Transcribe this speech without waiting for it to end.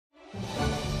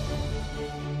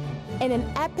in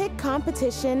an epic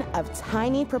competition of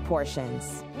tiny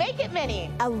proportions. Make it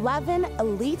mini. 11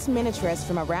 elite miniaturists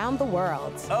from around the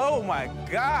world. Oh my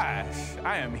gosh,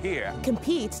 I am here.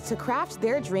 Compete to craft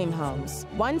their dream homes,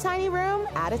 one tiny room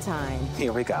at a time.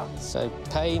 Here we go. So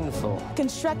painful.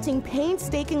 Constructing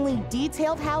painstakingly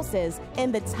detailed houses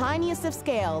in the tiniest of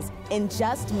scales in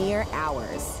just mere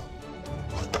hours.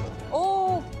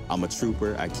 Oh. I'm a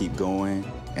trooper, I keep going,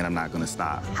 and I'm not gonna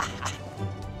stop.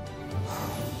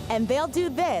 And they'll do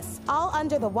this, all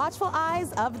under the watchful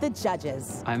eyes of the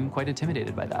judges. I'm quite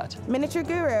intimidated by that. Miniature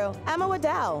guru, Emma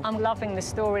Waddell. I'm loving the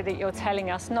story that you're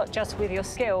telling us, not just with your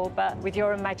skill, but with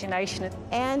your imagination.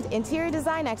 And interior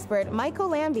design expert, Michael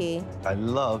Lambie. I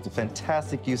love the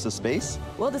fantastic use of space.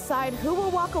 We'll decide who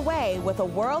will walk away with a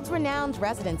world-renowned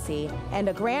residency and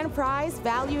a grand prize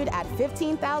valued at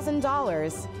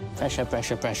 $15,000. Pressure,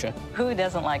 pressure, pressure. Who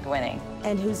doesn't like winning?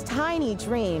 And whose tiny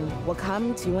dream will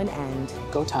come to an end.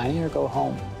 Go tiny or go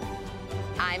home.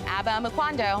 I'm Abba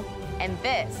Makwando, and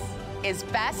this is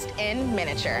Best in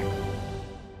Miniature.